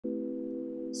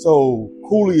So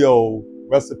Coolio,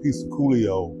 rest in peace to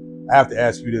Coolio. I have to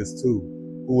ask you this too,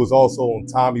 who was also on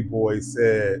Tommy Boy,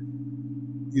 said,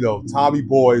 you know, Tommy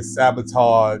Boy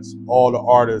sabotaged all the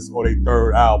artists on their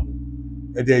third album.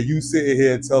 And then you sitting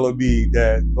here telling me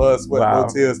that Blood, Sweat, No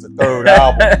Tears, the third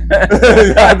album.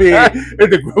 I mean,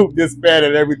 the group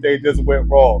disbanded, everything just went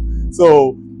wrong.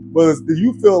 So, do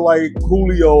you feel like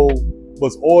Coolio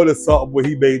was onto something when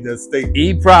he made that statement?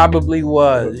 He probably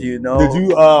was, you know. Did you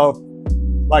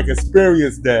like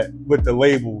experience that with the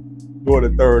label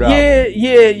during the third album?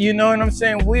 Yeah, you know what I'm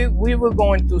saying? We were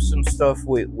going through some stuff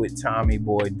with Tommy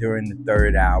Boy during the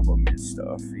third album and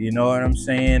stuff. You know what I'm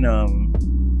saying?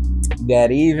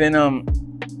 That even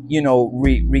you know,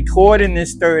 recording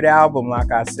this third album,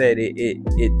 like I said,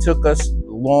 it took us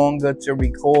longer to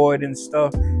record and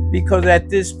stuff, because at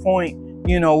this point,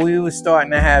 you know, we were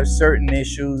starting to have certain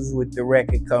issues with the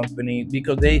record company,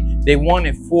 because they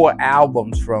wanted 4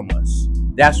 albums from us.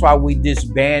 That's why we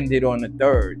disbanded on the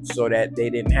third, so that they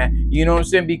didn't have, you know what I'm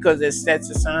saying? Because at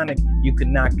Stetsasonic, you could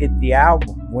not get the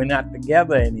album. We're not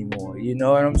together anymore. You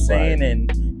know what I'm saying? Right.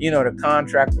 And, you know, the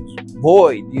contract was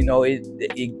void. You know,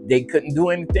 they couldn't do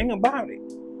anything about it.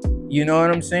 You know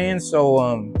what I'm saying?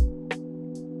 So,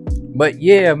 but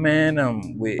yeah, man,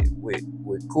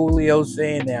 with Coolio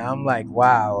saying that, I'm like,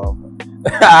 wow.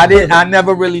 I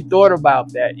never really thought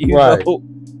about that. You know?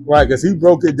 Right, because he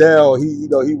broke it down.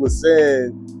 He was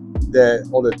saying that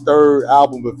on the third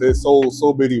album, if it sold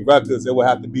so many records, it would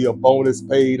have to be a bonus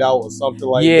paid out or something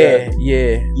like that.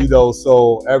 Yeah. You know,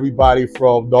 so everybody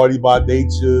from Naughty by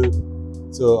Nature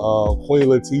to Queen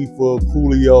Latifah,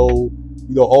 Coolio,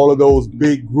 you know, all of those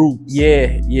big groups.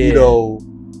 Yeah. You know,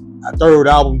 a third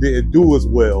album didn't do as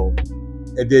well.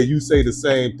 And then you say the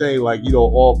same thing, like, you know,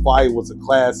 All Fire was a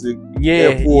classic.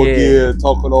 Four Gear,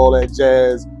 talking all that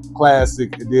jazz,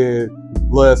 classic. And then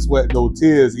Blood, Sweat, No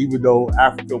Tears, even though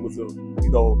Africa was a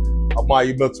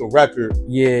monumental record.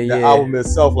 The album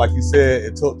itself, like you said,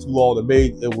 it took too long to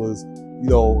make. It was, you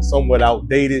know, somewhat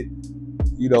outdated.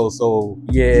 You know, so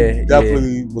he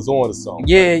definitely was on to something.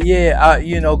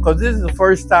 You know, because this is the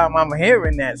first time I'm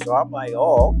hearing that, so I'm like,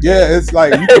 oh, okay. Yeah, it's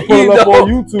like you can put it up on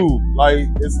YouTube. Like,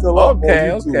 it's still up on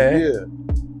YouTube.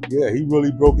 Yeah, he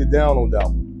really broke it down on that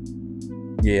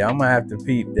one. Yeah, I'm gonna have to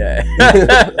peep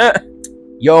that.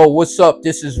 Yo, what's up?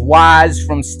 This is Wise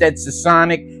from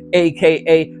Stetsasonic,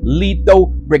 aka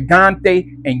Lito Brigante,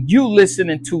 and you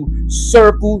listening to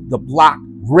Circle the Block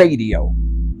Radio.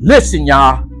 Listen,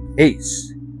 y'all.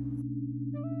 Ace.